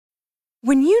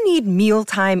When you need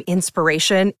mealtime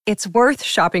inspiration, it's worth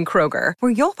shopping Kroger,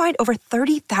 where you'll find over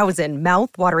 30,000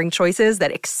 mouth-watering choices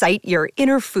that excite your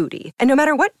inner foodie. And no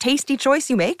matter what tasty choice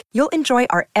you make, you'll enjoy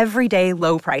our everyday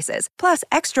low prices, plus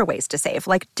extra ways to save,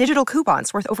 like digital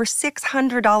coupons worth over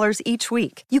 $600 each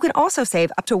week. You can also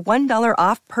save up to $1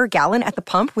 off per gallon at the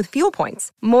pump with fuel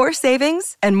points. More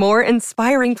savings and more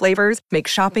inspiring flavors make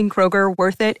shopping Kroger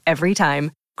worth it every time.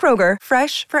 Kroger,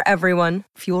 fresh for everyone.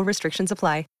 Fuel restrictions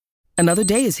apply. Another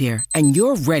day is here, and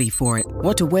you're ready for it.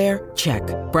 What to wear? Check.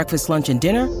 Breakfast, lunch, and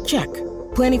dinner? Check.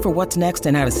 Planning for what's next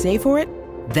and how to save for it?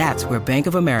 That's where Bank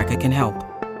of America can help.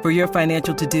 For your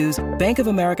financial to-dos, Bank of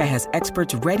America has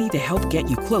experts ready to help get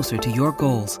you closer to your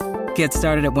goals. Get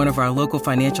started at one of our local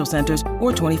financial centers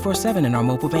or 24/7 in our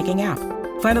mobile banking app.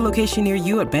 Find a location near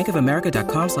you at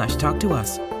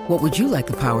bankofamerica.com/talktous. What would you like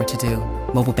the power to do?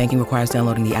 Mobile banking requires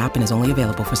downloading the app and is only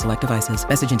available for select devices.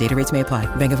 Message and data rates may apply.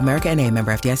 Bank of America N.A.,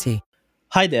 member FDIC.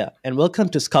 Hi there, and welcome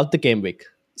to Scout the Game Week.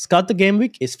 Scout the Game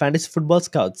Week is Fantasy Football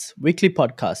Scouts' weekly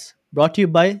podcast brought to you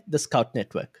by the Scout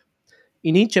Network.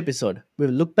 In each episode, we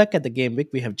will look back at the game week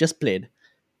we have just played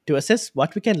to assess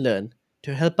what we can learn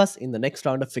to help us in the next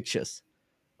round of fixtures.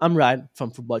 I'm Ryan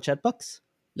from Football Chatbox.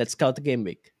 Let's scout the game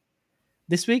week.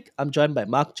 This week, I'm joined by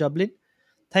Mark Joblin.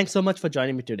 Thanks so much for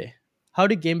joining me today. How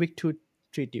did Game Week 2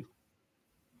 treat you?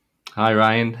 Hi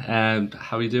Ryan,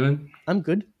 how are you doing? I'm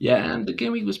good. Yeah, and the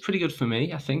game week was pretty good for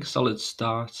me. I think solid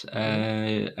start.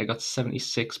 I got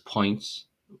 76 points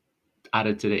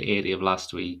added to the 80 of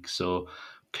last week, so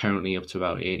currently up to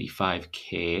about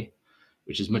 85k,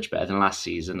 which is much better than last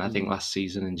season. I think last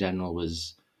season in general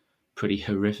was pretty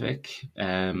horrific,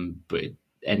 but it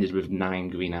ended with 9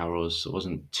 green arrows, so it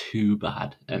wasn't too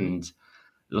bad. And it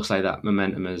looks like that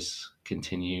momentum has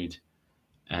continued.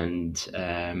 And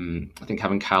I think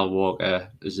having Kyle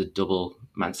Walker as a double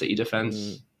Man City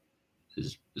defence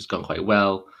has gone quite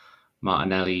well.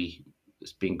 Martinelli,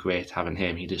 it's been great having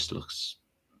him. He just looks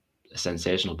a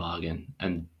sensational bargain.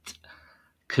 And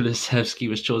Kulusevski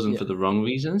was chosen for the wrong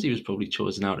reasons. He was probably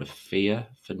chosen out of fear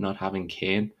for not having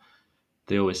Kane.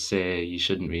 They always say you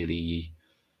shouldn't really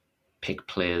pick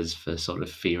players for sort of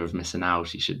fear of missing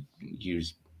out. You should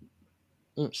use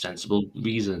sensible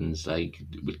reasons, like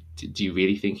do you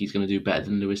really think he's going to do better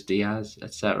than Luis Diaz,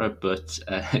 etc. But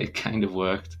it kind of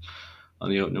worked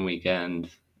on the opening weekend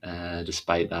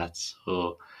despite that.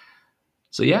 So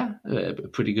yeah, a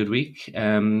pretty good week.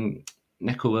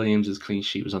 Neco Williams' clean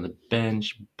sheet was on the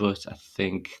bench, but I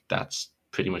think that's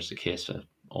pretty much the case for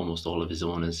almost all of his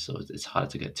owners, so it's hard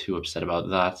to get too upset about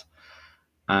that.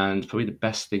 And probably the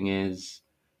best thing is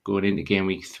going into game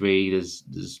week 3,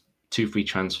 there's 2 free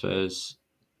transfers,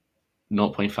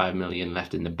 0.5 million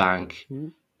left in the bank,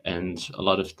 and a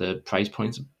lot of the price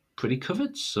points are pretty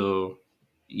covered. So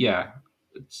yeah,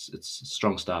 it's a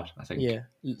strong start, I think. Yeah,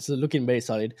 so looking very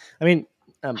solid. I mean,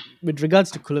 with regards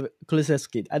to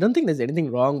Kulusevski, I don't think there's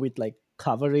anything wrong with like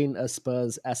covering a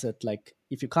Spurs asset. Like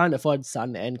if you can't afford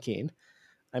Son and Kane,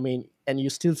 I mean, and you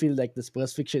still feel like the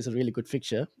Spurs fixture is a really good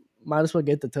fixture, might as well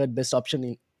get the third best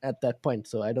option at that point.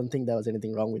 So I don't think there was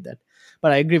anything wrong with that.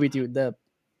 But I agree with you. Go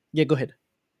ahead.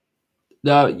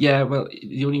 No, yeah, well,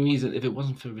 the only reason, if it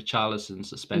wasn't for Richarlison's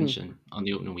suspension on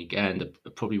the opening weekend, I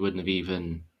probably wouldn't have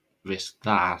even risked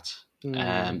that.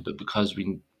 But because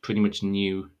we pretty much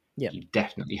knew you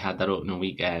definitely had that opening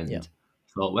weekend,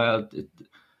 thought, well,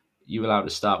 you're allowed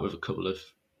to start with a couple of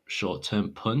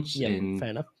short-term punts in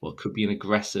what could be an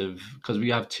aggressive, because we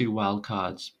have 2 wild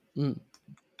cards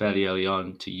fairly early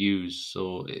on to use,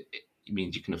 so it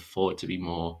means you can afford to be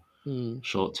more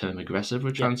short-term aggressive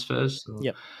with transfers. So,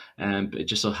 but it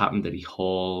just so happened that he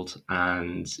hauled,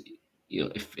 and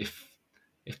if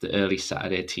the early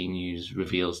Saturday team news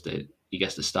reveals that he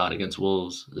gets to start against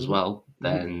Wolves as well,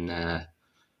 then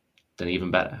even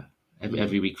better.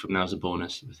 Every week from now is a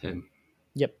bonus with him.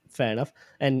 Yep, fair enough.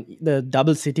 And the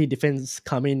double City defense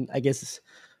come in, I guess,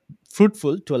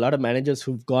 fruitful to a lot of managers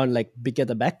who've gone like big at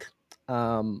the back.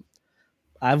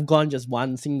 I've gone just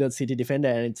one single City defender,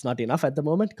 and it's not enough at the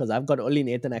moment because I've got only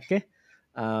Nathan Ake.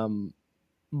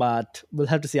 But we'll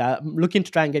have to see. I'm looking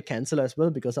to try and get Cancelo as well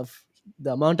because of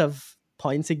the amount of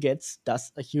points he gets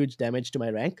does a huge damage to my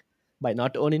rank by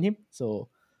not owning him. So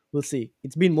we'll see.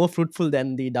 It's been more fruitful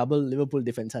than the double Liverpool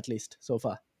defense, at least so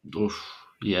far. Oof,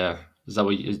 yeah. Is that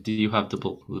what do you have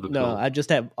double Liverpool? No, I just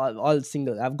have all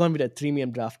single. I've gone with a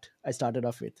premium draft I started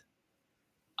off with.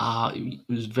 It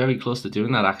was very close to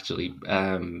doing that actually,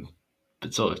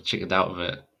 but sort of chickened out of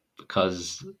it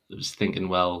because I was thinking,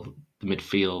 well, the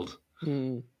midfield,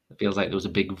 it feels like there was a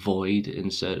big void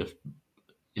in sort of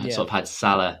had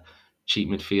Salah, cheap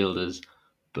midfielders,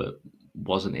 but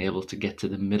wasn't able to get to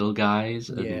the middle guys,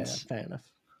 and Yeah, fair enough.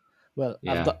 Well,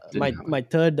 I've yeah, got didn't have it. my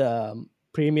third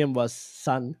premium was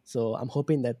Sun, so I'm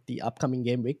hoping that the upcoming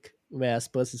game week, where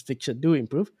Spurs' fixture do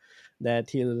improve, that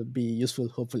he'll be useful.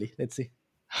 Hopefully, let's see.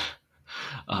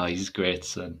 Oh, he's great,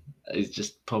 son. He's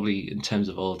just probably in terms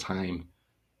of all time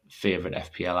favorite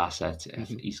FPL asset.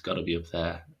 He's got to be up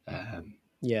there.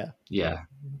 Yeah, Yeah,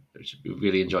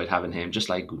 really enjoyed having him, just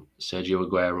like Sergio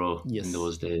Aguero in yes,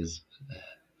 those days.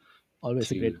 always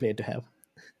a Two great player to have.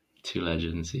 two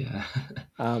legends, yeah.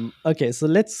 Okay, so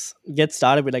let's get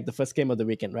started with like the first game of the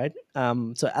weekend, right?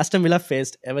 So Aston Villa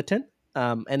faced Everton,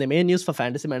 and the main news for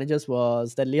fantasy managers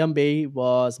was that Leon Bailey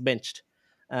was benched,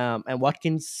 and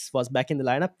Watkins was back in the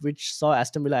lineup, which saw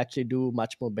Aston Villa actually do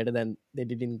much more better than they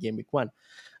did in game week 1.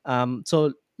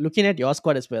 So looking at your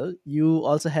squad as well, you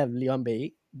also have Leon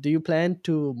Bailey. Do you plan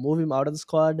to move him out of the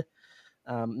squad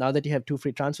now that you have 2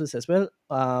 free transfers as well,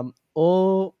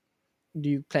 or do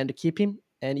you plan to keep him?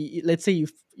 And let's say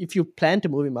if you plan to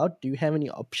move him out, do you have any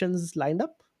options lined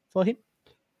up for him?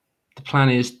 The plan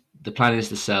is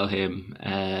to sell him.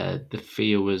 The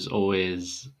fear was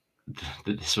always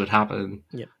that this would happen.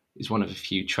 Yeah. He's one of a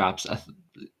few traps. I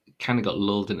kind of got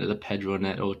lulled into the Pedro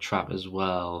Neto trap as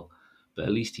well, but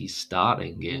at least he's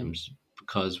starting games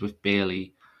because with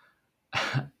Bailey,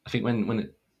 I think when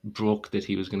it broke that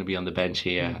he was going to be on the bench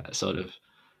here, I sort of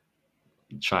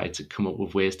tried to come up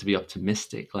with ways to be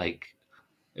optimistic. Like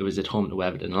it was at home to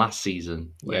Everton last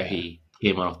season where Yeah. he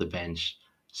came on off the bench,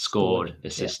 scored, Yeah,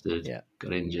 assisted, yeah.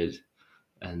 got injured,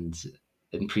 and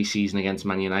in pre-season against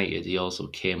Man United, he also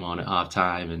came on at half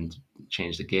time and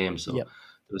changed the game. So Yep.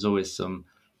 there was always some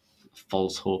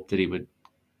false hope that he would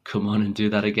come on and do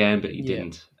that again, but he Yeah.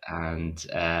 didn't. And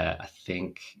I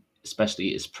think,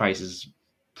 especially his price is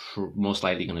most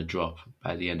likely going to drop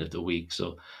by the end of the week.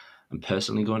 So I'm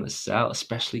personally going to sell,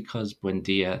 especially because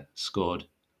Buendia scored.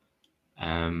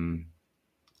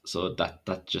 So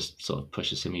that just sort of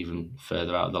pushes him even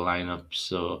further out of the lineup.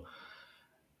 So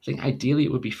I think ideally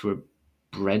it would be for a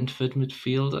Brentford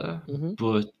midfielder, Mhm.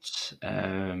 but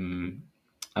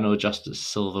I know Justice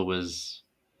Silva was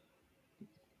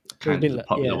There's kind of been the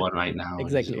popular yeah, one right now, and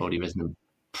he's exactly. already risen in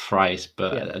price. Yeah.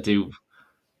 But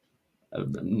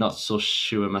I'm not so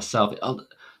sure myself.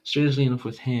 Strangely enough,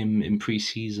 with him in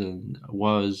pre-season, I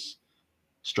was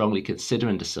strongly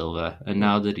considering De Silva, and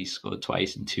now that he's scored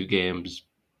twice in 2 games,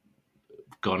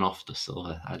 gone off De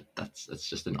Silva. That's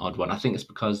just an odd one. I think it's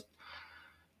because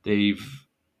they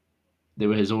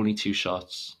were his only 2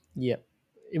 shots. Yeah.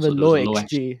 It So was there was low a low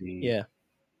XG. XG. Yeah.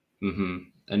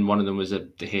 And one of them was a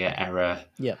De Gea error.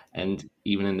 Yeah. And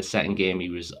even in the second game, he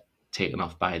was taken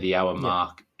off by the hour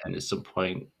mark. And at some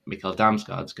point, Mikkel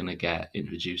Damsgaard's going to get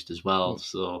introduced as well.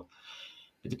 So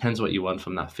it depends what you want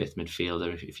from that 5th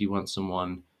midfielder. If you want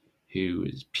someone who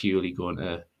is purely going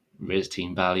to raise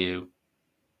team value,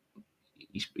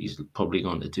 he's probably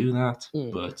going to do that.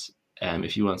 But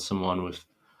if you want someone with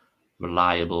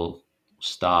reliable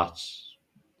starts,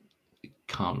 you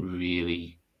can't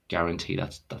really guarantee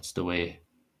that's the way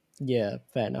Yeah.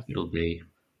 Fair enough. it'll be.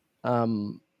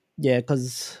 Yeah,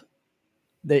 because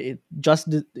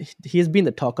he's been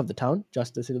the talk of the town,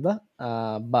 Justice Silva.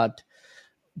 But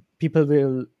people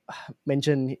will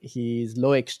mention his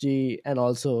low XG and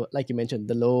also, like you mentioned,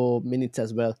 the low minutes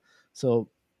as well. So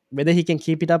whether he can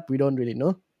keep it up, we don't really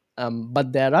know.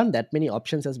 But there aren't that many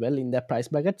options as well in their price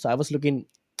bracket. So I was looking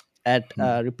at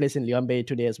replacing Leon Bay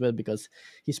today as well, because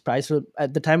his price will,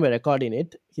 at the time we're recording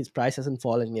it, his price hasn't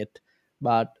fallen yet,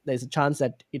 but there's a chance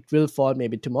that it will fall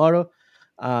maybe tomorrow.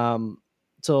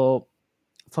 So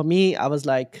for me, I was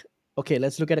like, okay,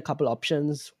 let's look at a couple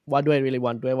options. What do I really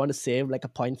want? Do I want to save like a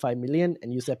 0.5 million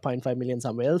and use that 0.5 million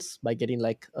somewhere else by getting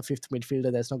like a 5th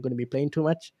midfielder that's not going to be playing too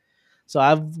much? So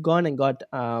I've gone and got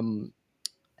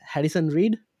Harrison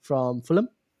Reed from Fulham.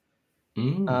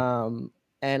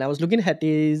 And I was looking at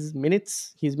his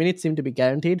minutes. His minutes seem to be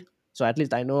guaranteed. So at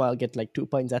least I know I'll get like 2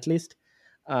 points at least.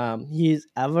 His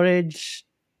average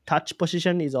touch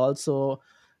position is also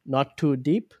not too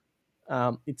deep.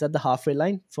 It's at the halfway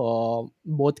line for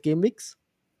both game weeks.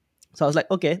 So I was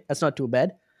like, okay, that's not too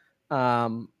bad.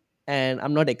 And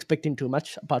I'm not expecting too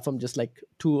much apart from just like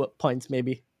 2 points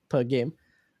maybe per game.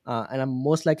 And I'm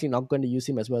most likely not going to use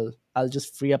him as well. I'll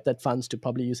just free up that funds to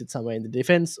probably use it somewhere in the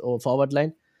defense or forward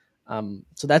line.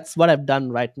 So that's what I've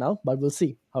done right now, but we'll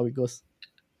see how it goes.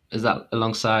 Is that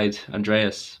alongside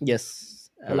Andreas? Yes,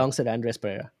 alongside Andreas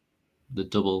Pereira. The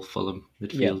double Fulham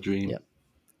midfield dream. Yeah.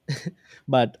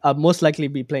 But I'll most likely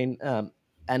be playing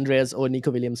Andreas or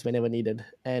Nico Williams whenever needed.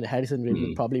 And Harrison Reed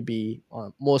will probably be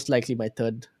most likely my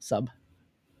 3rd sub.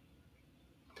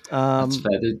 That's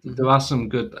fair. There are some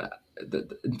good.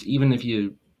 even if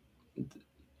you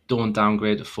don't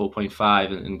downgrade to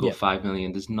 4.5 and go Yeah. 5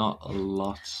 million, there's not a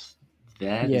lot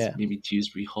there. Yeah. There's maybe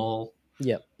Dewsbury Hall.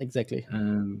 Yeah, exactly.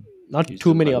 Who's Not too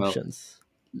done many quite well. options.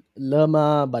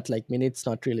 Lerma, but like minutes,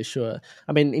 not really sure.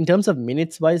 I mean, in terms of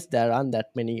minutes wise, there aren't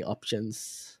that many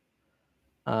options.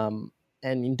 And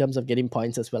in terms of getting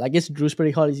points as well, I guess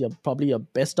Drewsbury Hall is probably your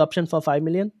best option for 5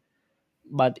 million.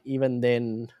 But even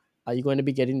then, are you going to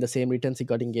be getting the same returns you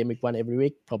got in Game Week 1 every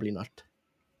week? Probably not.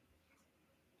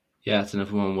 Yeah, it's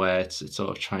another one where it's sort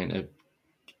of trying to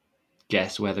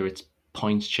guess whether it's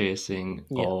points chasing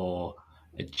or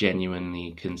a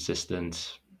genuinely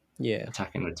consistent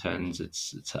attacking returns.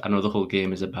 It's I know the whole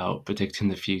game is about predicting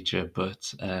the future,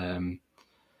 but when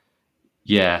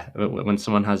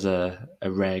someone has a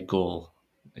rare goal,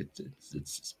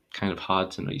 it's kind of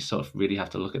hard to know. You sort of really have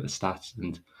to look at the stats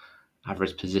and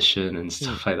average position and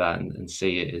stuff like that and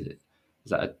see is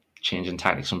that a change in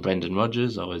tactics from Brendan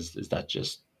Rodgers, or is that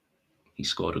just he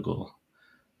scored a goal?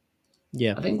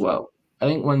 Yeah. I think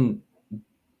when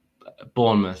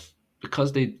Bournemouth,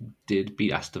 because they did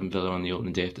beat Aston Villa on the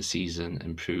opening day of the season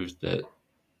and proved that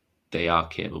they are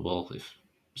capable, if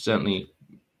certainly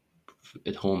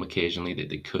at home occasionally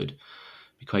they could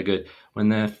be quite good. When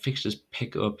their fixtures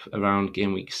pick up around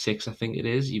game week 6, I think it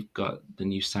is, you've got the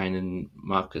new signing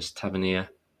Marcus Tavernier,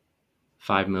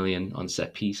 5 million on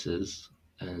set pieces,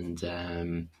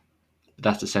 and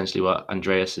that's essentially what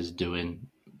Andreas is doing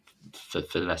for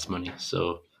less money.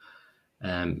 So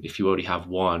if you already have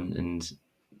one and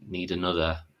need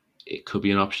another, it could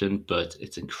be an option, but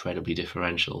it's incredibly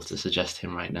differential to suggest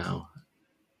him right now.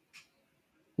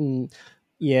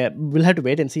 Yeah, we'll have to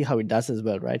wait and see how it does as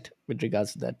well, right? With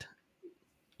regards to that,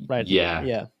 right?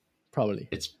 Yeah, probably.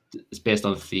 It's based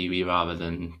on theory rather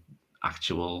than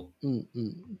actual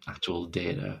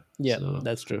data. Yeah, so.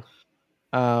 That's true.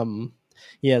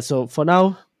 So for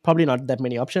now, probably not that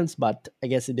many options, but I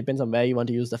guess it depends on where you want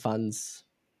to use the funds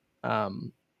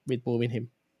with moving him.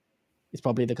 It's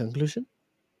probably the conclusion.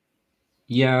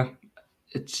 Yeah,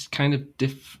 it's kind of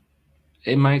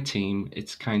in my team,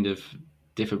 it's kind of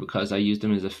different because I used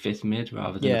him as a fifth mid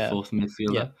rather than a fourth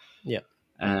midfielder.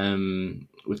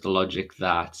 With the logic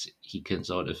that he can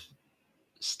sort of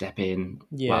step in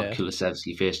while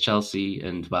Kulusevski faced Chelsea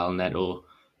and while Neto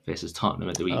faces Tottenham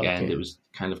at the weekend. It was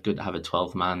kind of good to have a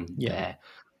 12-man there.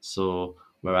 So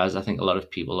whereas I think a lot of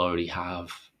people already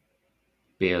have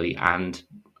Bailey and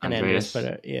Andreas.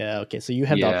 So you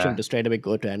have the option to straight away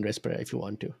go to Andreas Pereira if you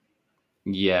want to.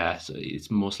 Yeah, so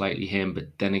it's most likely him.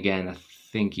 But then again, I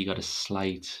think he got a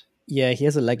slight... Yeah, he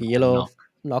has a yellow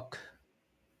knock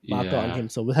marker on him.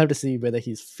 So we'll have to see whether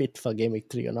he's fit for Game Week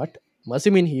 3 or not. I'm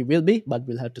assuming he will be, but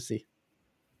we'll have to see.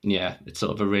 Yeah, it's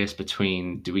sort of a race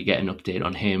between, do we get an update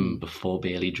on him before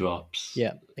Bailey drops?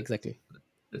 Yeah, exactly.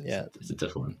 It's a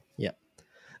tough one. Yeah.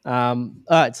 All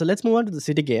right, so let's move on to the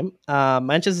City game.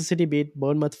 Manchester City beat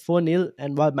Bournemouth 4-0,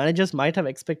 and while managers might have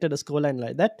expected a scoreline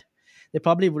like that, they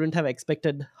probably wouldn't have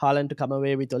expected Haaland to come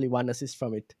away with only one assist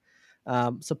from it.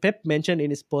 So Pep mentioned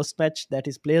in his post-match that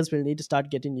his players will need to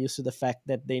start getting used to the fact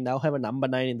that they now have a number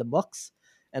 9 in the box,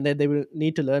 and that they will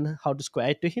need to learn how to square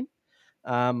it to him.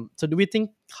 So do we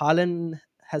think Haaland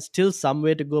has still some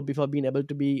way to go before being able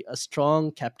to be a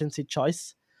strong captaincy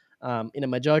choice in a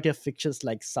majority of fixtures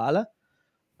like Salah?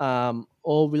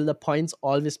 Or will the points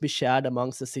always be shared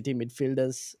amongst the City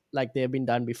midfielders like they have been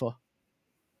done before?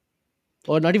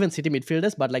 Or not even City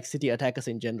midfielders, but like City attackers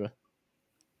in general?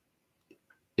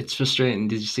 It's frustrating.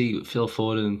 Did you see Phil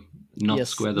Foden not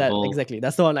square the ball? Exactly.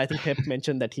 That's the one I think Pep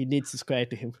mentioned, that he needs to square it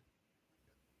to him.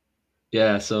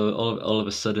 Yeah, so all of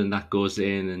a sudden that goes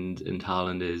in and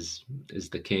Haaland is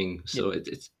the king. So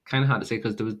it's kind of hard to say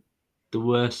because there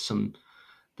were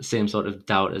the same sort of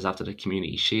doubt as after the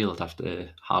Community Shield after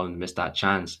Haaland missed that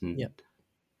chance, and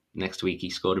next week he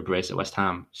scored a brace at West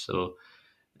Ham. So,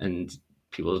 and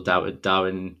people doubted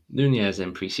Darwin Nunez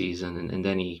in pre-season, and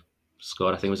then he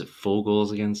scored, I think, was it 4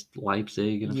 goals against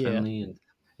Leipzig in a friendly,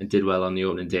 and did well on the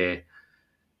opening day.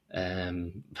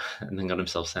 And then got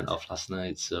himself sent off last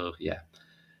night. So yeah,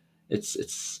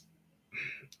 it's.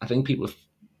 I think people are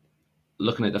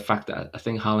looking at the fact that I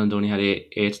think Haaland only had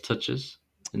eight touches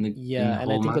in the and I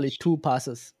think only 2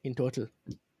 passes in total.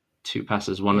 2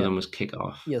 passes. One of them was kick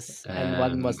off. Yes, and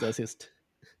one was the assist.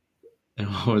 And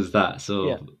what was that?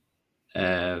 So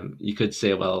you could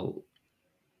say, well,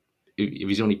 if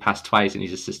he's only passed twice and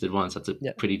he's assisted once, that's a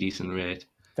pretty decent rate.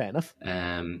 Fair enough.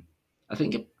 I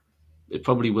think it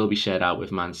probably will be shared out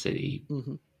with Man City,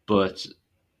 but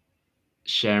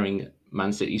sharing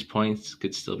Man City's points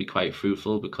could still be quite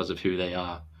fruitful because of who they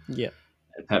are. Yeah.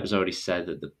 Pep has already said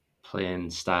that the playing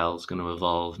style is going to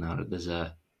evolve now that there's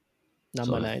a Number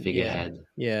sort of 9. Yeah. figurehead.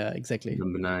 Yeah, exactly.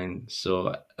 Number 9.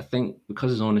 So I think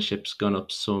because his ownership's gone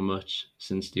up so much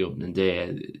since the opening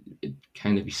day, it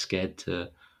kind of be scared to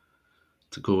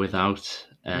go without.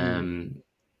 Mm.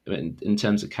 In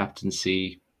terms of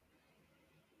captaincy,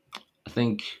 I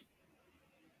think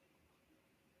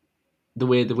the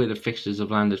way the fixtures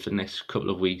have landed for the next couple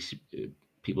of weeks,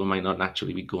 people might not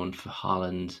naturally be going for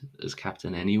Haaland as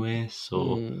captain anyway.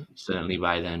 So Mm. certainly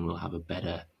by then we'll have a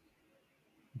better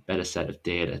set of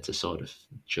data to sort of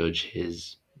judge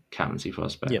his captaincy Yep.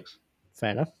 prospects.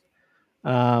 Fair enough.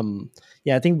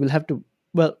 Yeah, I think we'll have to.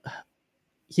 Well,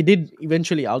 he did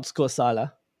eventually outscore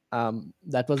Salah.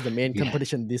 That was the main Yeah.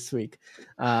 competition this week.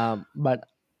 But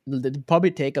it'll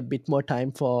probably take a bit more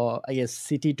time for, I guess,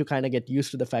 City to kind of get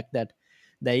used to the fact that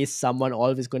there is someone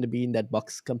always going to be in that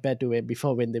box compared to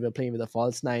before when they were playing with a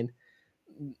false nine.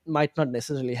 Might not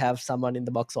necessarily have someone in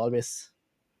the box always.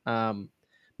 Um,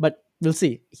 but we'll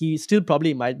see. He still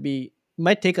probably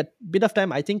might take a bit of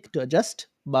time, I think, to adjust.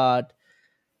 But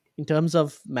in terms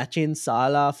of matching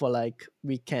Salah for like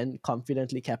we can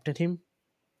confidently captain him,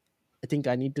 I think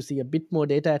I need to see a bit more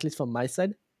data, at least from my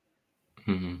side.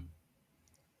 Mhm.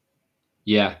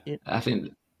 Yeah, Yeah, I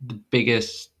think the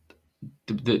biggest,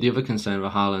 the other concern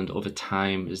with Haaland over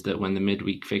time is that when the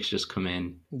midweek fixtures come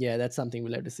in, yeah, that's something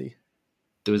we'll have to see.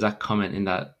 there was that comment in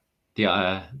that the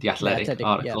The Athletic Athletic, yeah.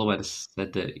 article where it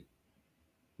said that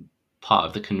part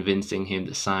of the convincing him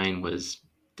to sign was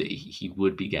that he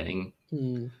would be getting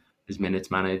Mm, his minutes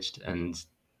managed, and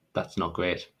that's not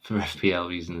great for FPL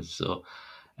reasons. So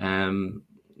I'm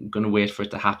going to wait for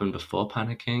it to happen before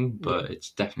panicking, yeah, but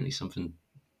it's definitely something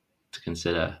to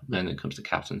consider yeah, when it comes to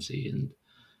captaincy and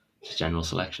just general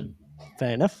selection.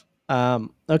 fair enough.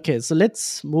 Okay, so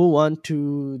let's move on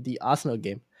to the Arsenal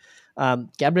game.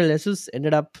 Gabriel Jesus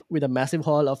ended up with a massive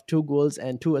haul of 2 goals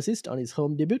and 2 assists on his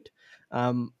home debut.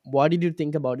 What did you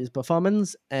think about his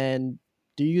performance, and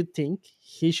do you think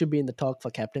he should be in the talk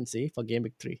for captaincy for game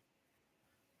week 3?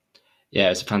 Yeah,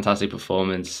 it's a fantastic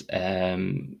performance.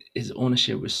 His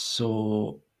ownership was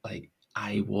so like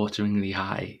eye-wateringly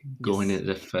high going Yes.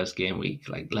 into the first game week,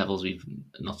 like levels we've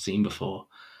not seen before.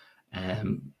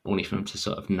 Only for him to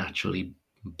sort of naturally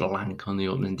blank on the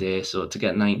opening day. So to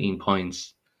get 19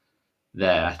 points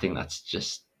there, I think that's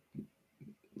just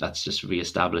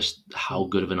re-established how Mm,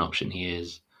 good of an option he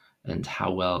is, and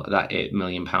how well that £8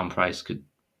 million price could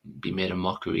be made a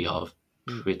mockery of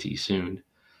mm, pretty soon.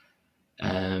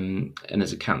 And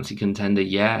as a captaincy contender,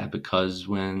 yeah, because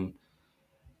when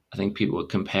I think people were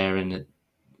comparing at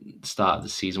the start of the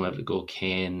season whether to go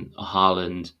Kane or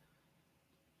Haaland,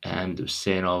 and they were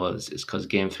saying, oh, well, it's because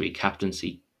game 3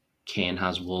 captaincy, Kane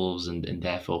has Wolves and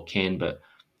therefore Kane, but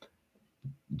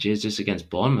Jesus against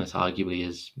Bournemouth arguably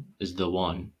is the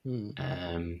one. mm.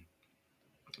 Um,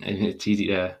 and it's easy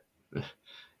to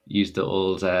use the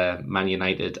old Man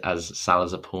United as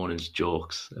Salah's opponent's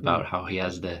jokes Mm. about how he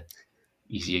has the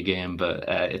easier game, but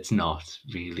it's not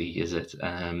really, is it?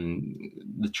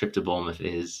 The trip to Bournemouth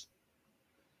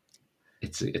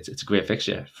it's a great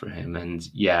fixture for him, and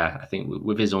yeah, I think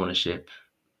with his ownership,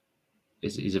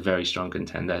 he's a very strong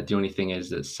contender. The only thing is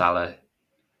that Salah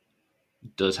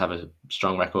does have a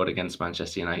strong record against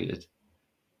Manchester United.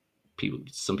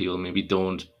 Some people maybe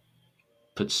don't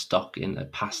put stock in the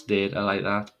past data like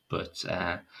that, but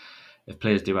if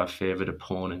players do have favourite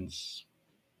opponents,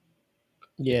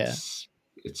 Yeah.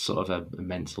 it's sort of a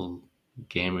mental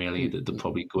game really Mm, that they'll mm.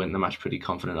 probably go into the match pretty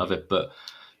confident of it. But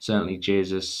certainly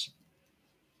Jesus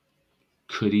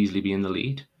could easily be in the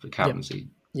lead for Yep. captaincy.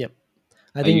 Yep.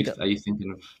 I Are you think are you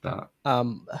thinking of that?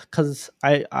 because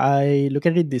I look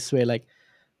at it this way, like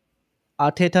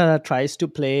Arteta tries to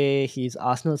play his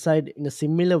Arsenal side in a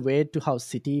similar way to how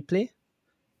City play.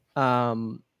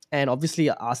 Um, and obviously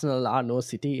Arsenal are no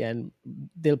City, and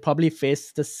they'll probably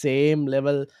face the same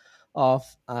level of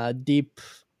deep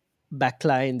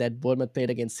backline that Bournemouth played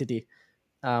against City.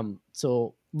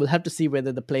 So we'll have to see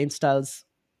whether the playing styles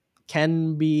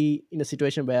can be in a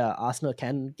situation where Arsenal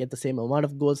can get the same amount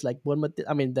of goals like Bournemouth.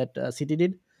 I mean that City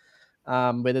did.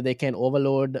 Whether they can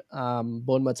overload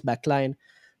Bournemouth's backline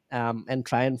and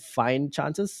try and find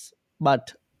chances,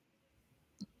 but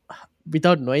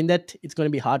without knowing that, it's going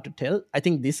to be hard to tell. I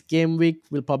think this game week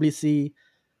we'll probably see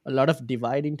a lot of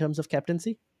divide in terms of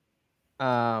captaincy.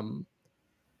 Um,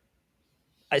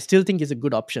 I still think he's a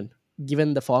good option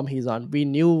given the form he's on. We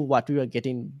knew what we were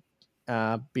getting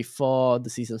before the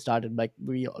season started. Like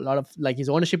a lot of like his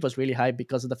ownership was really high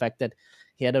because of the fact that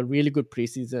he had a really good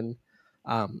preseason.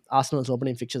 Arsenal's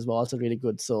opening fixtures were also really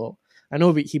good. So I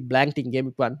know he blanked in game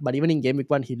week 1, but even in game week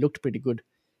 1 he looked pretty good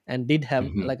and did have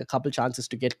Hmm. like a couple chances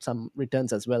to get some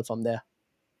returns as well from there.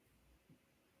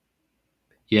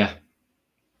 Yeah,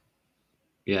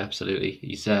 yeah, absolutely.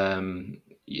 He's in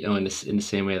the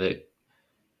same way that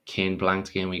Kane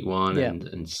blanked game week 1 Yeah,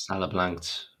 and Salah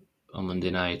blanked on Monday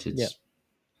night. yeah.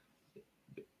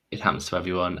 It happens to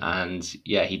everyone, and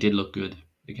yeah, he did look good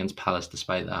against Palace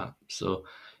despite that. So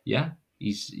yeah,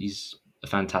 he's a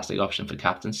fantastic option for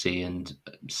captaincy and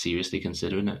seriously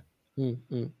considering it.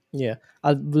 Yeah,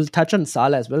 we'll touch on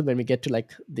Salah as well when we get to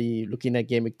like the looking at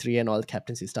game week 3 and all the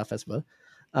captaincy stuff as well.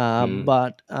 Mm.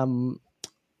 But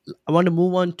I want to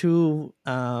move on to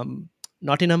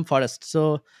Nottingham Forest.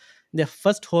 So their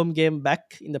first home game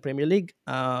back in the Premier League,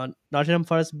 Nottingham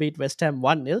Forest beat West Ham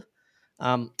 1-0.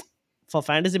 Um, for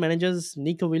fantasy managers,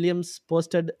 Nico Williams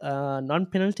posted a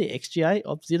non-penalty XGI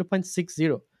of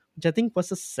 0.60, which I think was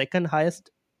the second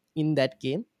highest in that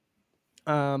game.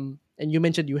 And you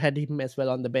mentioned you had him as well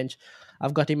on the bench.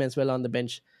 I've got him as well on the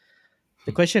bench.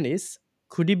 The question is,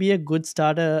 could he be a good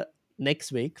starter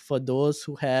next week for those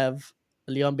who have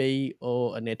Leon Bailey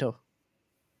or a Neto?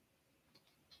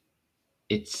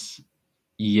 It's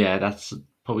yeah, that's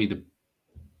probably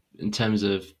in terms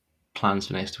of plans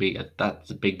for next week. That's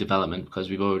a big development because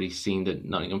we've already seen that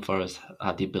Nottingham Forest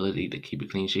had the ability to keep a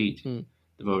clean sheet.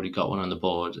 They've already got one on the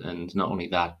board, and not only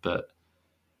that, but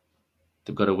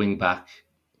they've got a wing back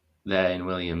there in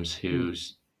Williams who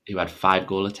had 5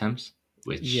 goal attempts,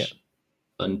 Yeah. which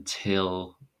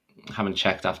until I haven't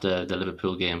checked after the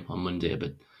Liverpool game on Monday,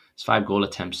 but it's 5 goal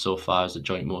attempts so far as the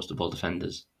joint most of all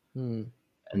defenders.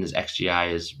 And his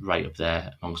XGI is right up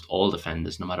there amongst all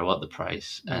defenders, no matter what the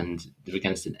price. And they're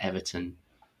against an Everton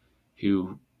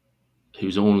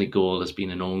whose only goal has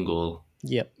been an own goal,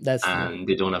 Yeah, that's and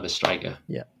they don't have a striker.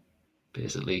 Yeah,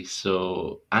 basically.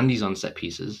 So, and he's on set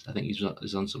pieces. I think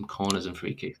he's on some corners and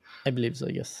free kicks. I believe so.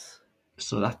 Yes.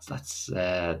 So that's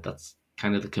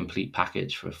kind of the complete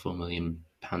package for a £4 million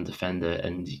defender.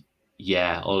 And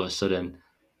yeah, all of a sudden,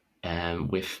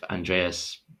 with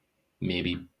Andreas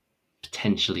maybe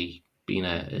potentially being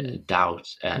a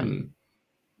doubt,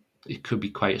 it could be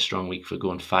quite a strong week for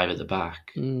going 5 at the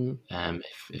back.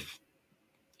 If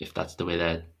that's the way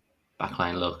their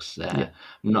backline looks. I'm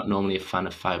not normally a fan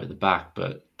of 5 at the back,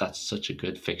 but that's such a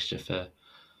good fixture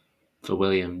for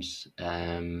Williams,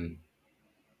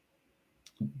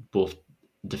 both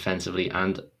defensively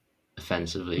and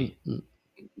offensively.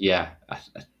 Yeah, I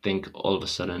think all of a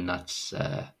sudden that's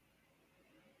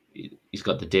he's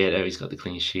got the data, he's got the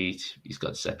clean sheet, he's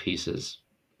got set pieces,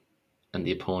 and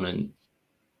the opponent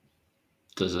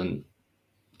doesn't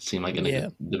seem like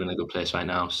they're in a good place right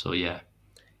now. So yeah,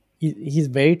 he's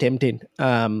very tempting.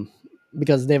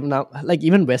 Because they've now, like,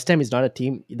 even West Ham is not a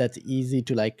team that's easy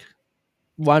to like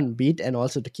one beat and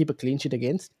also to keep a clean sheet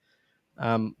against.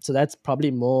 So that's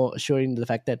probably more assuring the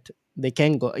fact that they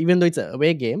can go, even though it's an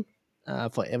away game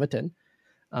for Everton.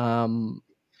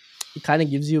 It kind of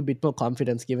gives you a bit more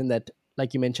confidence, given that,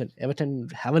 like you mentioned, Everton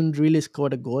haven't really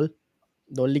scored a goal.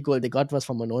 The only goal they got was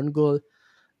from an own goal.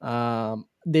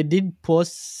 They did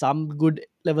post some good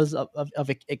levels of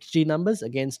XG numbers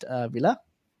against Villa,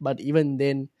 but even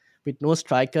then, with no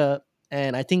striker,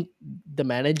 and I think the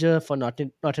manager for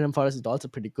Nottingham Forest is also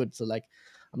pretty good. So, like,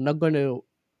 I'm not going to.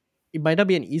 It might not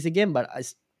be an easy game, but I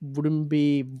wouldn't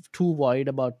be too worried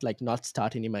about like not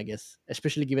starting him, I guess,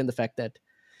 especially given the fact that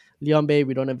Leon Bay,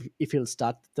 we don't know if he'll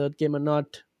start the third game or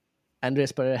not.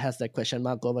 Andreas Pereira has that question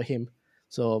mark over him.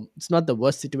 So it's not the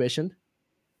worst situation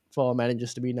for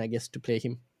managers to be in, I guess, to play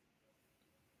him.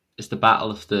 It's the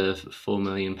battle of the £4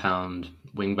 million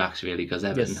wing backs, really, because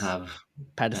Everton have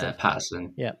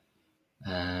Patterson. Yeah.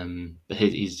 But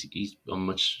he's on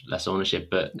much less ownership,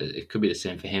 but it could be the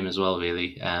same for him as well,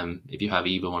 really. If you have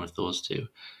either one of those two,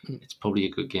 it's probably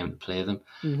a good game to play them.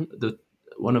 The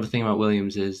one other thing about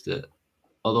Williams is that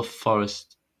although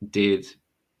Forest did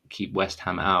keep West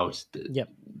Ham out,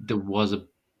 there was a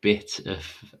bit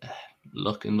of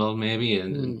luck involved, maybe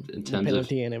in terms of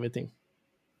penalty and everything.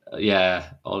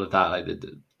 All of that, like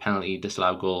the penalty,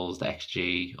 disallowed goals, the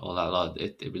XG, all that lot.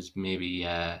 It was maybe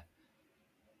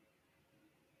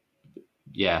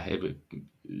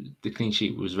the clean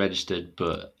sheet was registered,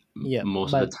 but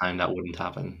most of the time that wouldn't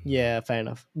happen. Yeah, fair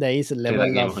enough. There is a level play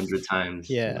that game 100 times,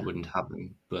 it wouldn't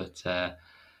happen. But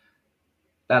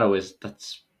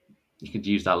you could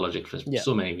use that logic for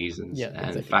so many reasons. Yeah, and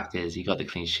exactly. The fact is, he got the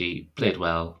clean sheet, played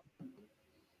well,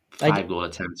 5 goal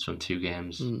attempts from 2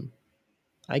 games.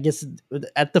 I guess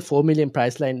at the 4 million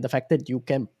price line, the fact that you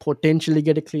can potentially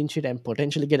get a clean sheet and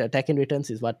potentially get attacking returns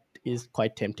is what is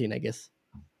quite tempting, I guess.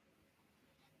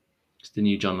 It's the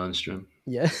new John Lundstrom.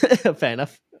 Yeah, fair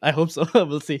enough. I hope so.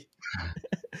 We'll see.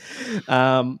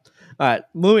 All right,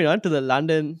 moving on to the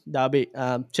London derby.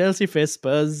 Chelsea faced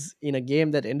Spurs in a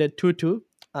game that ended 2-2.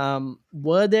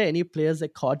 Were there any players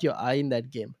that caught your eye in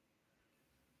that game?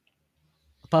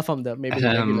 Apart from maybe the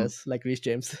Um, regulars like Reece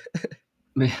James.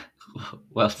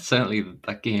 well, certainly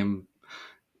that game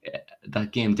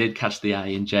did catch the eye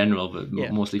in general, but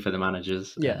Yeah. mostly for the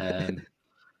managers. Yeah.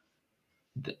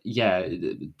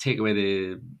 Take away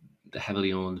the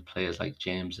heavily owned players like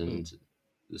James and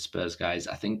the Spurs guys.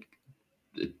 I think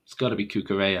it's got to be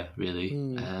Kukurea,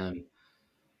 really.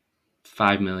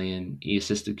 5 million. He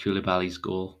assisted Koulibaly's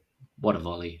goal. What a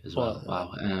volley as well.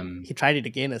 Wow. He tried it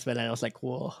again as well, and I was like,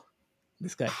 whoa,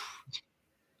 this guy.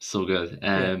 So good.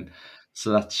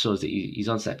 So that shows that he's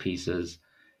on set pieces.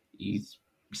 He's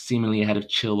seemingly ahead of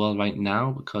Chilwell right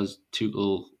now, because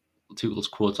Tuchel's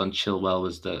quote on Chilwell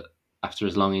was that after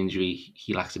his long injury,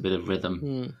 he lacks a bit of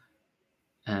rhythm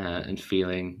and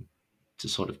feeling to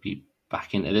sort of be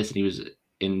back into this. And he was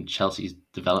in Chelsea's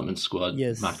development squad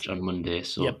match on Monday.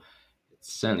 So it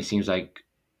certainly seems like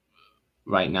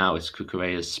right now it's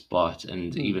Kukureya's spot.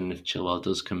 And even if Chilwell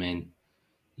does come in,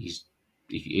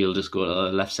 he'll just go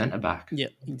to left centre back. Yeah,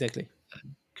 exactly.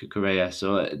 Kukureya.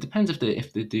 So it depends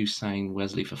if they do sign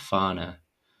Wesley Fofana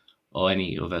or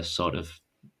any other sort of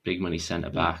big money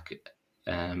centre back.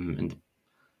 And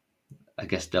I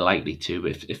guess they're likely to,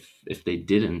 but if they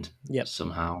didn't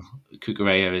somehow,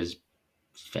 Kukureya is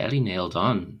fairly nailed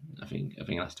on. I think it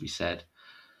has to be said.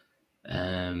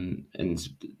 And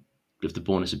with the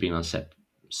bonus of being on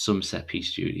some set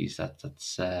piece duties,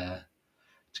 it's a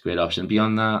great option.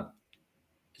 Beyond that,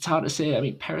 it's hard to say. I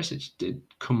mean, Perisic did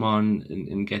come on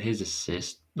and get his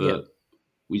assist, but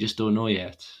we just don't know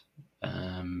yet.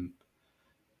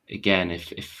 Again,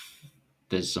 if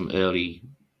there's some early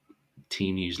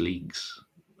team news leaks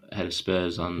ahead of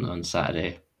Spurs on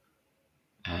Saturday,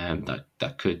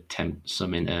 that could tempt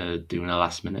some into doing a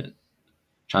last minute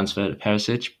transfer to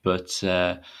Perisic. But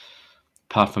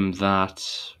apart from that,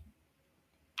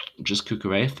 just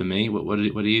Kukureya for me. What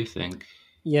do you think?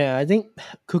 Yeah, I think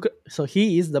so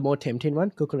he is the more tempting one,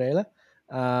 Kukureya,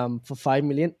 for 5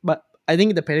 million. But I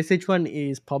think the Perisic one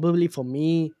is probably for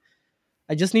me.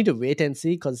 I just need to wait and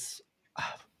see, because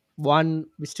one,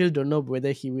 we still don't know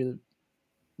whether he will.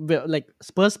 Like,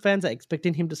 Spurs fans are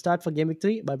expecting him to start for game week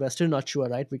 3, but we're still not sure,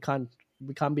 right? We can't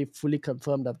be fully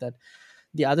confirmed of that.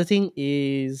 The other thing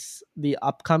is the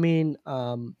upcoming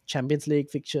Champions League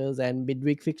fixtures and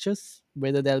midweek fixtures,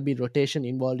 whether there'll be rotation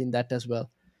involved in that as well.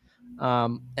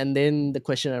 And then the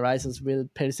question arises, will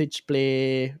Perisic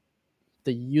play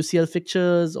the UCL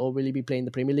fixtures, or will he be playing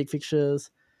the Premier League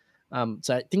fixtures?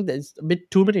 So I think there's a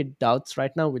bit too many doubts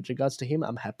right now with regards to him.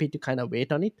 I'm happy to kind of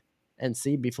wait on it and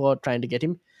see before trying to get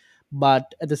him.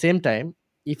 But at the same time,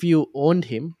 if you owned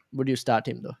him, would you start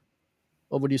him though?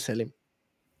 Or would you sell him?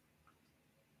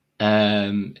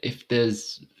 If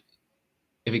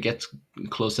it gets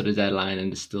closer to the deadline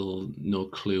and there's still no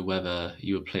clue whether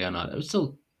you would play or not, I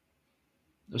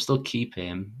would still keep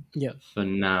him for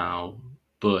now.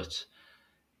 But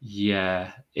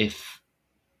yeah, if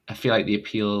I feel like the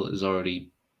appeal is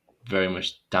already very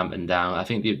much dampened down. I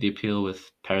think the appeal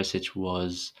with Perisic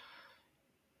was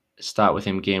start with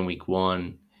him game week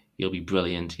 1. He'll be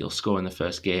brilliant. He'll score in the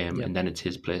first game, and then it's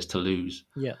his place to lose.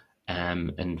 Yeah.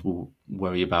 And we'll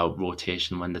worry about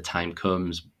rotation when the time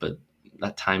comes. But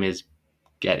that time is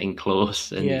getting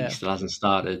close, and he still hasn't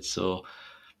started. So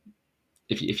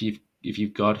if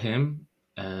you've got him,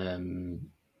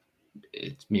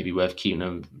 it's maybe worth keeping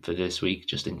him for this week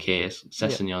just in case.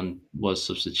 Sessegnon was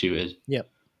substituted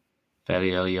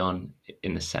fairly early on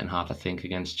in the second half, I think,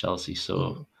 against Chelsea.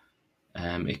 So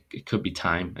it could be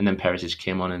time. And then Perisic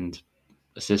came on and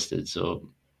assisted, so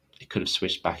it could have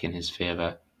switched back in his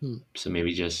favour. So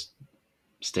maybe just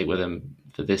stick with him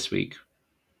for this week,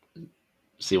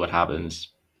 see what happens.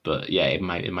 But yeah,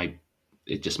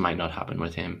 it just might not happen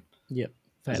with him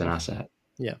as an asset.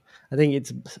 Yeah, I think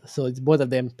it's both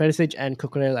of them. Perisic and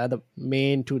Kukureya are the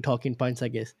main two talking points, I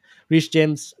guess. Reece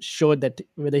James showed that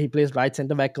whether he plays right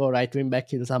centre back or right wing back,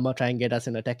 he'll somehow try and get us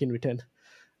an attack in return.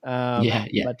 But yeah,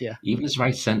 even as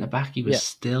right centre back, he was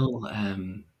still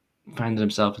finding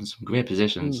himself in some great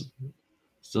positions.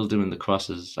 Still doing the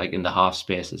crosses like in the half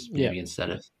spaces, maybe instead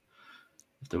of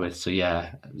the width. So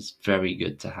yeah, it was very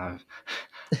good to have.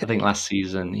 I think last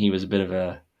season he was a bit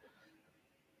of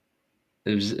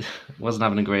wasn't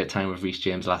having a great time with Reece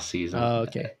James last season. Oh,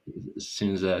 okay. As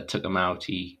soon as I took him out,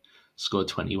 he scored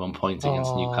 21 points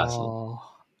against Newcastle.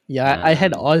 Yeah, I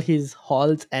had all his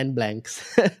halts and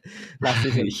blanks last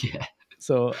season.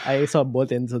 So I saw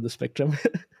both ends of the spectrum.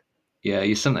 Yeah,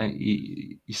 you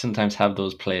sometimes have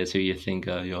those players who you think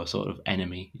are your sort of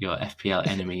enemy, your FPL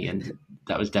enemy, and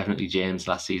that was definitely James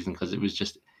last season, because it was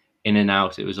just in and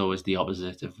out. It was always the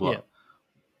opposite of what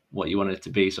what you wanted it to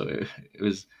be. So it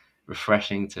was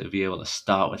refreshing to be able to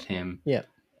start with him Yeah.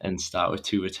 and start with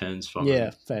 2 returns from Yeah.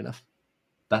 him. Fair enough.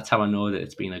 That's how I know that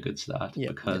it's been a good start, Yeah.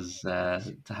 because to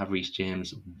have Reece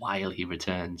James while he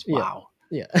returns, Yeah. wow.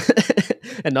 Yeah.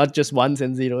 And not just ones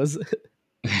and zeros.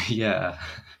 Yeah.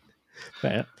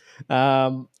 Fair.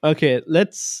 Okay,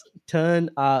 let's turn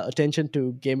our attention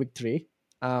to game week 3.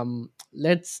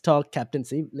 Let's talk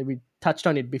captaincy. We touched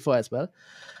on it before as well.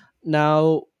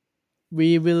 Now,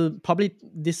 we will probably,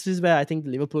 this is where I think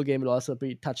the Liverpool game will also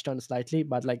be touched on slightly,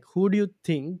 but like, who do you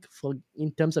think, for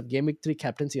in terms of game week 3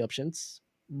 captaincy options,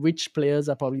 which players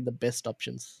are probably the best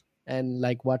options, and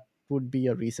like what would be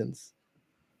your reasons?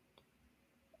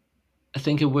 I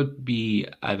think it would be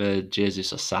either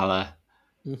Jesus or Salah.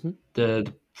 Mm-hmm.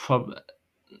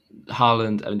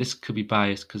 Haaland, I mean, this could be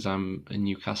biased because I'm a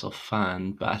Newcastle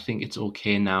fan, but I think it's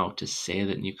okay now to say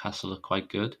that Newcastle are quite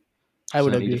good, I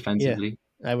would certainly agree. Yeah, defensively.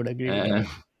 I would agree with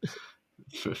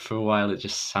that. For a while, it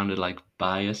just sounded like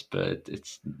bias, but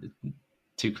it's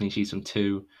 2 clean sheets from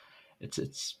 2. It's a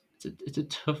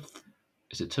tough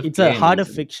It's a game. harder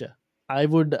fixture. I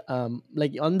would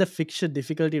like on the fixture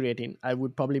difficulty rating, I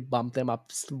would probably bump them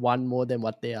up one more than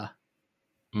what they are.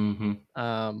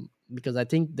 Because I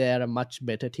think they're a much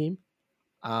better team.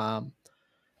 And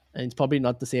it's probably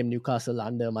not the same Newcastle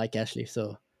under Mike Ashley,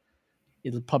 so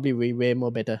it'll probably be way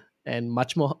more better and a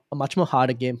much more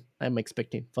harder game I'm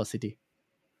expecting for City.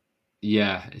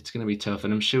 Yeah, it's going to be tough,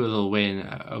 and I'm sure they'll win.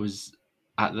 I was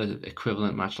at the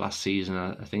equivalent match last season.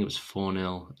 I think it was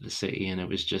 4-0 the City, and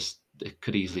it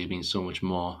could easily have been so much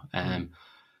more.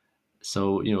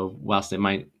 So whilst it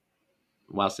might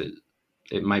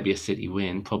be a City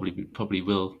win, probably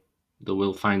they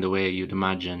will find a way. You'd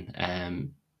imagine.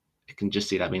 I can just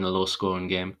see that being a low scoring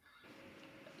game.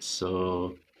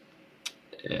 So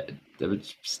they would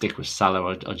stick with Salah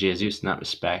or Jesus in that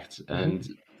respect, and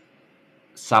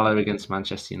Salah against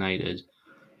Manchester United.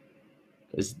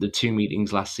 Is the 2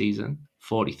 meetings last season,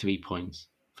 43 points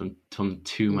from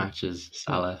 2 matches.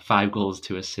 Salah, 5 goals,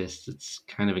 2 assists. It's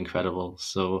kind of incredible.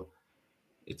 So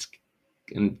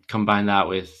and combine that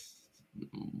with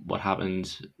what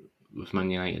happened with Man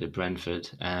United at Brentford,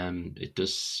 it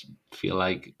does feel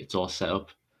like it's all set up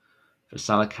for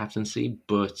Salah captaincy,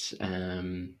 but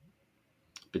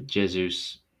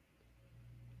Jesus,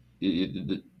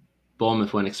 the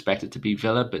Bournemouth weren't expected to beat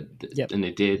Villa, and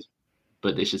they did,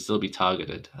 but they should still be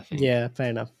targeted, I think. Yeah, fair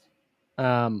enough.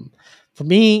 For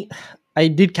me, I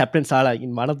did captain Salah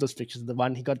in one of those fixtures, the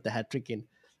one he got the hat trick in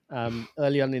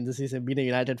early on in the season, being a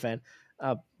United fan.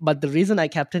 But the reason I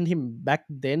captained him back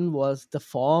then was the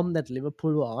form that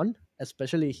Liverpool were on,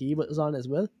 especially he was on as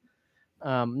well.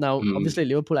 Now, obviously,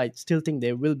 Liverpool, I still think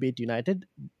they will beat United,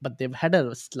 but they've had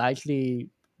a slightly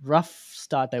rough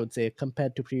start, I would say,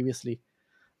 compared to previously.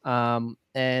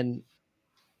 And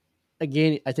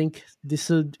again, I think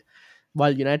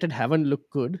while United haven't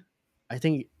looked good, I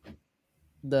think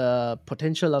the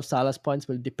potential of Salah's points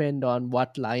will depend on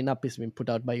what lineup is being put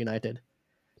out by United.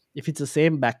 If it's the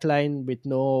same backline with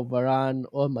no Varane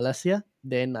or Malacia,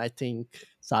 then I think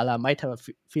Salah might have a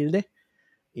field day.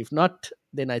 If not,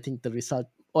 then I think the result,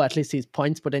 or at least his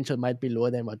points potential, might be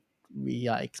lower than what we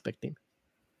are expecting.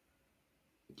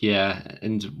 Yeah,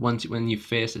 and when you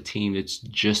face a team that's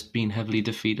just been heavily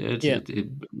defeated, it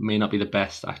may not be the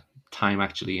best time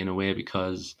actually in a way,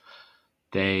 because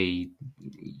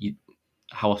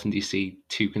how often do you see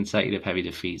 2 consecutive heavy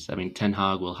defeats? I mean, Ten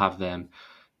Hag will have them.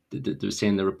 They were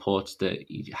saying the reports that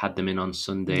he had them in on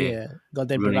Sunday, got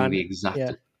them running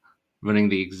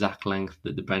the exact length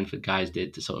that the Brentford guys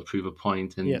did to sort of prove a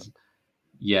point. And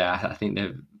I think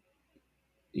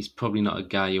he's probably not a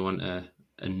guy you want to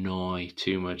annoy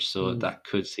too much. So that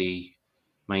could see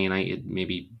Man United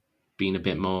maybe being a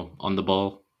bit more on the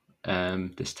ball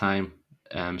this time,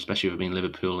 especially with being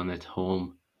Liverpool and at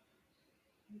home.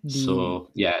 So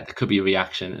there could be a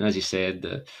reaction. And as you said,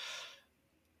 the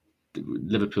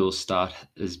Liverpool's start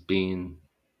has been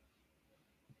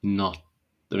not.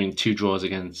 I mean, 2 draws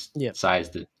against sides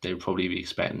that they would probably be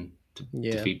expecting to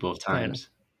defeat both times.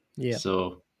 Yeah.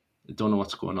 So I don't know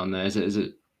what's going on there. Is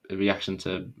it a reaction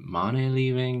to Mane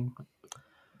leaving?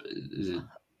 Is it?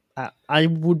 I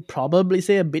would probably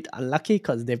say a bit unlucky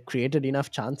because they've created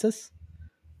enough chances.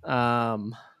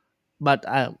 But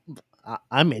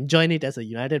I'm enjoying it as a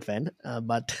United fan.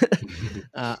 But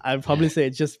I'd probably say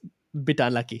it's just a bit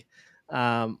unlucky.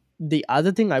 The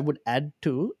other thing I would add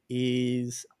to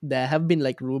is there have been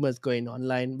like rumors going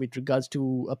online with regards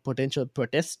to a potential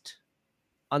protest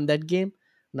on that game.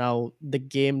 Now, the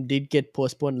game did get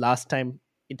postponed last time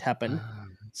it happened.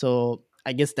 So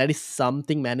I guess that is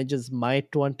something managers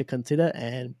might want to consider.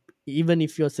 And even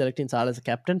if you're selecting Salah as a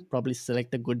captain, probably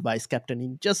select a good vice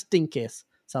captain just in case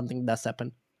something does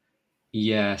happen.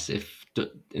 Yes, if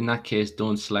in that case,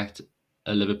 don't select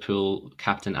a Liverpool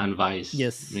captain and vice.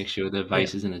 Yes. Make sure the Yeah.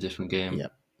 vice is in a different game Yeah.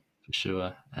 for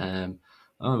sure.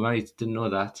 Oh right, didn't know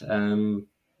that.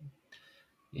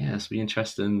 Yeah, it's be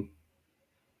interesting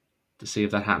to see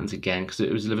if that happens again because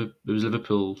it was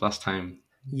Liverpool last time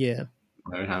Yeah.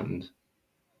 where it happened.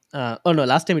 Oh no,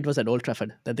 last time it was at Old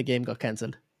Trafford that the game got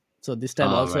cancelled. So this time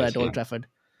Oh also right, at yeah. Old Trafford.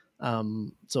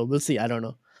 So we'll see. I don't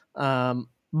know.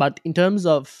 But in terms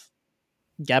of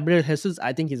Gabriel Jesus,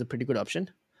 I think he's a pretty good option.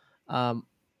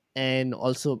 And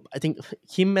also, I think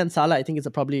him and Salah, I think is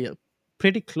probably a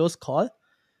pretty close call.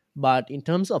 But in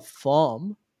terms of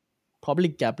form, probably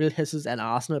Gabriel Jesus and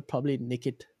Arsenal probably nick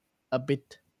it a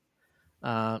bit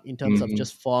in terms of Mhm.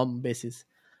 just form basis.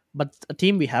 But a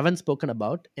team we haven't spoken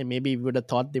about, and maybe we would have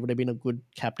thought they would have been a good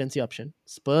captaincy option.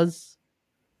 Spurs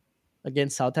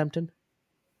against Southampton.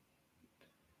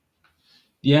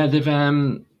 Yeah, they've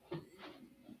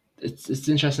it's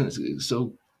interesting.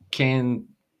 So Kane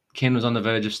was on the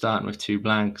verge of starting with 2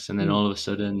 blanks, and then Mm, all of a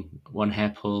sudden one hair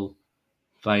pull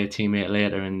by a teammate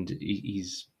later, and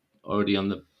he's already on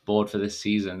the board for this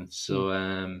season. mm.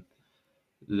 So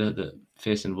the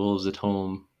facing Wolves at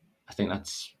home, I think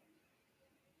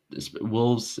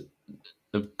Wolves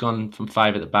have gone from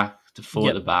 5 at the back to 4 at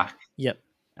Yep, the back, yep.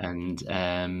 and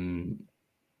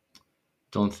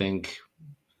don't think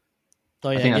Oh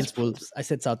I yeah, think against Wolves. I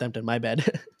said Southampton. My bad.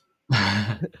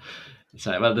 that's.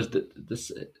 Sorry, well,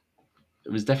 this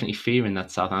it was definitely fear in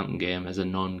that Southampton game as a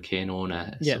non-Kane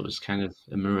owner, Yeah, so it was kind of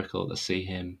a miracle to see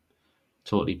him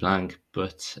totally blank.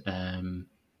 But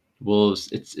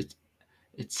Wolves,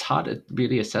 it's hard to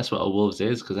really assess what a Wolves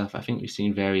is because I think we've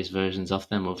seen various versions of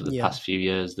them over the yeah. past few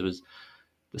years. There was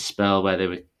the spell where they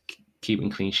were keeping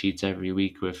clean sheets every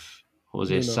week with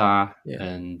Jose Nuno. Sarr, Yeah.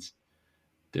 and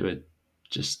they were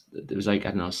there was like I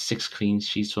don't know 6 clean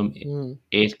sheets from Mm,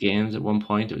 8 games at one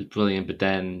point. It was brilliant, but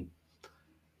then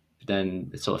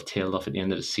it sort of tailed off at the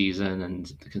end of the season and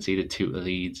they conceded 2 to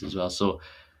Leeds as well. So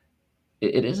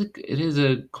it is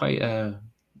a quite a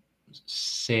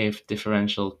safe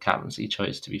differential captaincy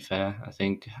choice. To be fair, I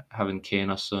think having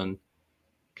Kane or Son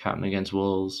captain against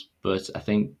Wolves, but I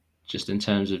think just in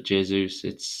terms of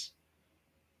Jesus,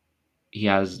 he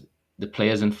has the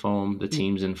players in form, the mm,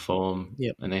 teams in form,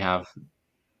 yep. and they have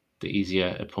the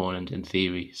easier opponent in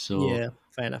theory. So Yeah.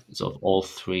 Fair enough. sort of all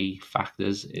 3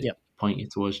 factors Yep. point you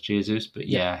towards Jesus. But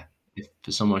Yep. yeah, if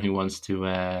for someone who wants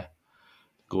to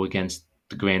go against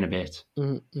the grain a bit,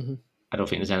 Mm-hmm. I don't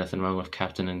think there's anything wrong with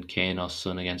captain and Kane or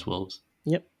Son against Wolves.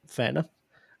 Yep. Fair enough.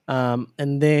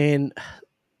 And then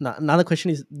another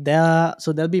question is there.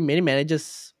 So there'll be many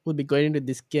managers will be going into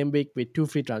this game week with 2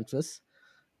 free transfers.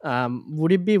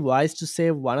 Would it be wise to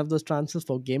save one of those transfers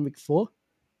for game week 4,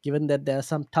 given that there are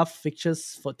some tough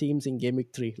fixtures for teams in game week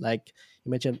 3? Like you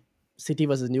mentioned, City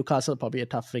versus Newcastle, probably a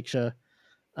tough fixture.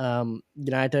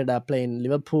 United are playing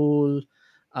Liverpool.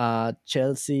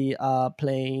 Chelsea are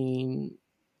playing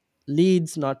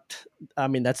Leeds.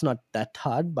 That's not that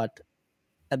hard, but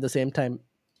at the same time,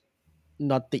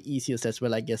 not the easiest as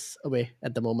well, I guess, away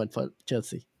at the moment for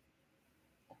Chelsea.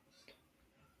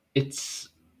 It's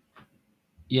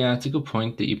Yeah, it's a good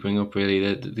point that you bring up.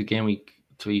 Really, the game week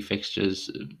 3 fixtures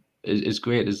is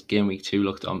great as game week 2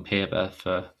 looked on paper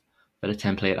for the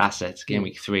template assets. Game Mm,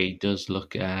 week 3 does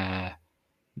look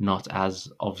not as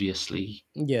obviously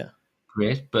yeah,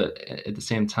 great, but at the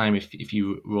same time, if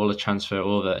you roll a transfer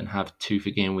over and have 2 for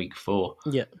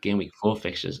yeah, game week 4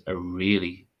 fixtures are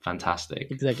really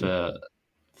fantastic exactly. for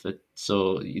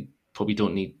so you probably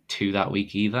don't need 2 that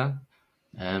week either.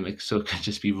 So it could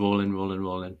just be rolling,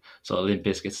 sort of Limp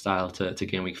Bizkit style to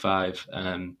game week 5.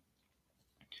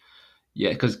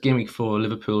 Yeah, because game week 4,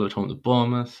 Liverpool at home to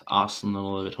Bournemouth,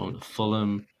 Arsenal at home to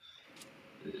Fulham,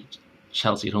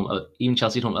 Chelsea at home, even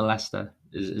Chelsea at home to Leicester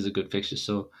is a good fixture.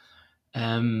 So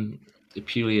it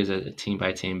purely is a team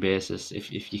by team basis.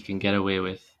 If you can get away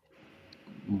with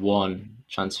one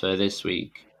transfer this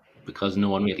week because no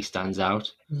one really stands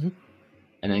out, Hmm.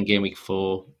 and then game week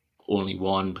 4 only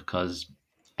one because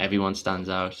everyone stands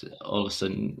out, all of a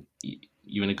sudden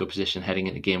you're in a good position heading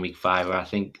into game week 5 where I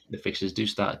think the fixtures do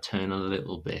start to turn a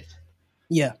little bit.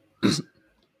 Yeah,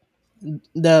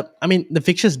 the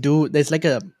fixtures do. There's like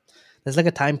a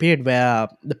time period where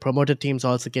the promoted teams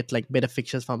also get like better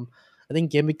fixtures from, I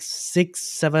think, game week 6,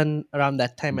 7, around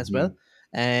that time as well. Mhm.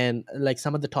 And like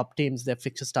some of the top teams, their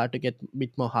fixtures start to get a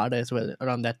bit more harder as well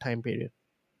around that time period.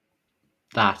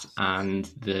 That and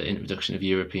the introduction of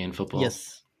European football.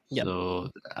 Yes. Yep.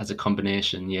 So as a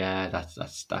combination, yeah,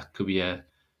 that could be a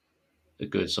a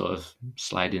good sort of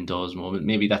sliding doors moment.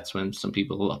 Maybe that's when some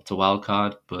people will opt to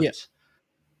wildcard, but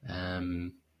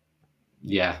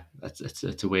yeah,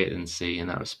 it's a wait and see in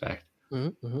that respect.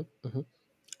 And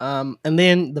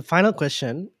then the final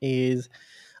question is: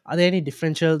 are there any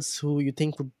differentials who you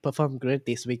think would perform great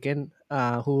this weekend?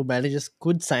 Who managers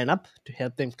could sign up to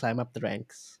help them climb up the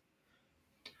ranks?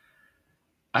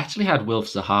 I actually had Wilf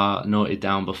Zaha noted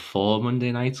down before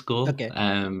Monday night's goal, Okay.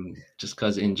 just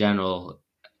because in general,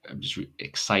 I'm just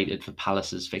excited for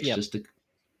Palace's fixtures to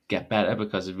get better,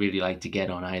 because I'd really like to get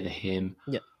on either him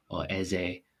or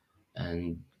Eze,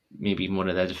 and maybe even one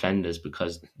of their defenders,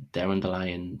 because their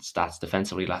underlying stats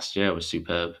defensively last year was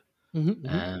superb.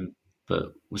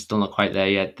 But we're still not quite there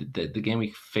yet. The game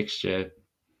week fixture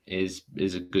is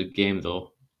a good game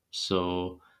though,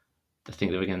 so I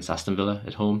think they're against Aston Villa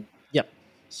at home. Yep.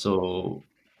 So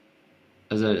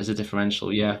as a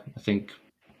differential, yeah, I think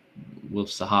Wilf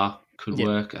Zaha could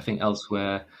work. I think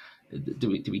elsewhere, do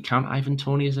we count Ivan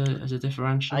Toney as a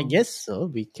differential? I guess so.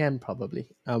 We can probably.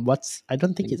 I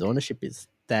don't think his ownership is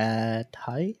that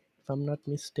high, if I'm not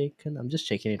mistaken. I'm just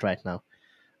checking it right now.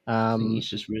 I think he's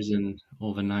just risen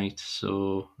overnight,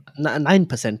 so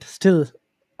 9%. Still,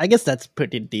 I guess that's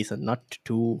pretty decent. Not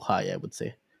too high, I would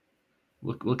say.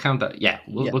 We'll count that. Yeah,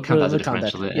 we'll count that as a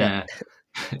differential. Yeah.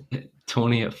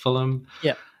 Tony at Fulham.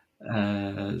 Yeah,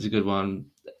 is a good one.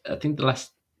 I think the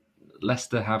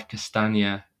Leicester have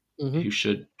Castagna, who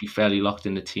should be fairly locked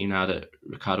in the team now that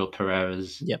Ricardo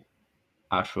Pereira's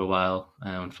out for a while,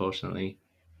 unfortunately.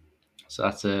 So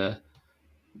that's a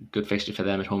good fixture for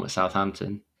them at home at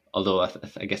Southampton. Although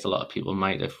I guess a lot of people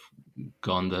might have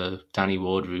gone the Danny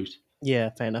Ward route. Yeah,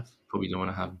 fair enough. Probably don't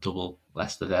want to have double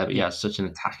Leicester there, but yeah, such an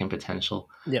attacking potential.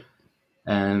 Yep.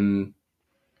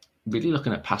 Really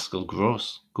looking at Pascal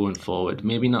Gross going forward.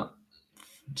 Maybe not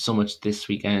so much this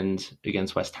weekend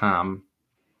against West Ham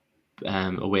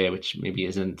away, which maybe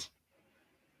isn't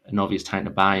an obvious time to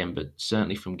buy him, but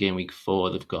certainly from game week 4,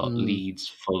 they've got Leeds,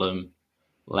 Fulham,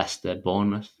 Leicester,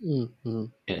 Bournemouth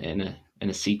in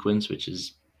a sequence, which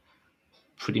is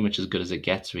pretty much as good as it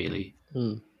gets, really.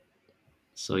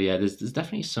 So yeah, there's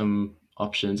definitely some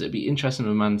options. It'd be interesting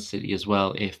with Man City as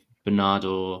well if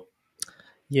Bernardo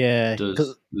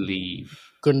does leave.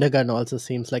 Gundogan also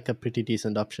seems like a pretty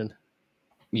decent option.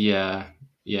 Yeah,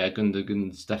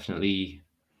 Gundogan's definitely.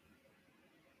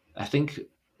 I think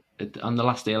on the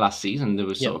last day of last season, they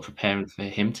were sort of preparing for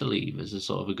him to leave as a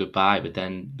sort of a goodbye, but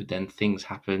then things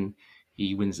happen.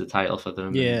 He wins the title for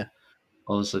them. Yeah.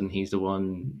 All of a sudden, he's the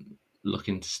one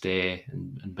looking to stay,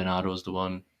 and Bernardo's the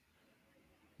one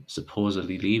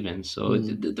supposedly leaving. So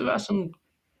there are some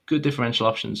good differential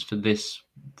options for this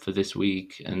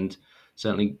week, and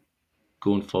certainly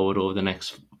going forward over the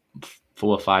next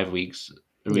 4 or 5 weeks.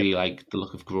 I really like the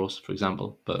look of Gross, for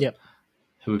example. But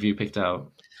who have you picked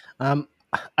out?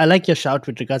 I like your shout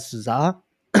with regards to Zaha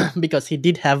because he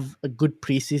did have a good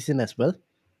preseason as well.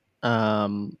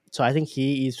 So I think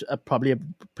he is probably a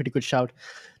pretty good shout.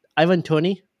 Ivan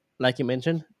Toney, like you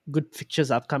mentioned, good fixtures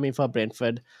upcoming for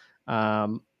Brentford.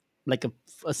 Like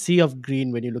a sea of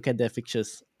green when you look at their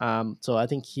fixtures. So I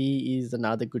think he is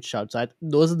another good shout. So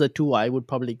those are the two I would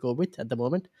probably go with at the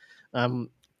moment.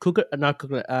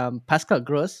 Pascal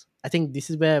Gross. I think this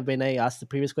is where, when I asked the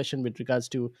previous question with regards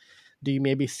to, do you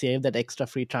maybe save that extra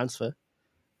free transfer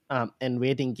and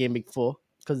wait in game week 4?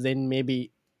 Because then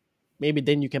maybe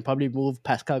then you can probably move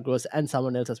Pascal Gross and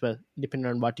someone else as well,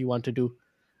 depending on what you want to do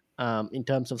in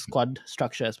terms of squad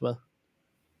structure as well.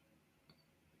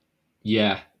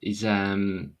 Yeah,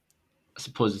 I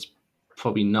suppose it's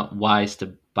probably not wise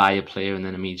to buy a player and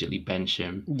then immediately bench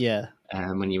him. Yeah.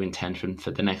 When you intend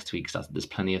for the next week, so there's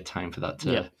plenty of time for that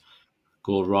to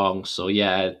go wrong. So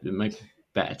yeah, it might be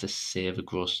better to save a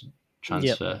Gross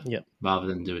transfer rather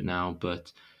than do it now.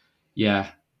 But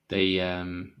yeah,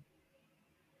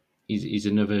 he's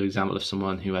another example of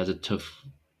someone who has a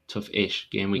tough-ish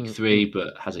game week 3,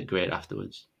 but has it great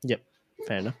afterwards. Yep,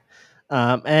 fair enough.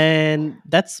 And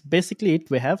that's basically it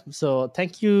we have. So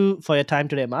thank you for your time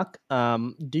today, Mark.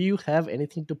 Do you have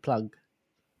anything to plug?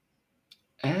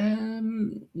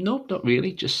 Nope, not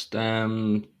really. Just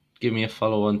give me a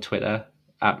follow on Twitter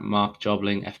at Mark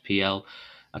Jobling FPL.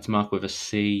 That's Mark with a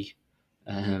C.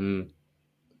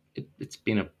 It's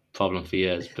been a problem for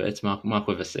years, but it's Mark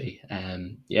with a C.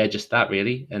 Yeah, just that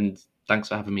really. And thanks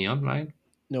for having me on, Ryan.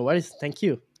 No worries. Thank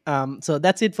you. So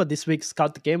that's it for this week's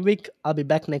Scout the Game Week. I'll be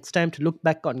back next time to look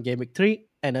back on Game Week 3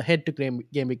 and ahead to Game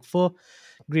Week 4.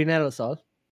 Green arrows all.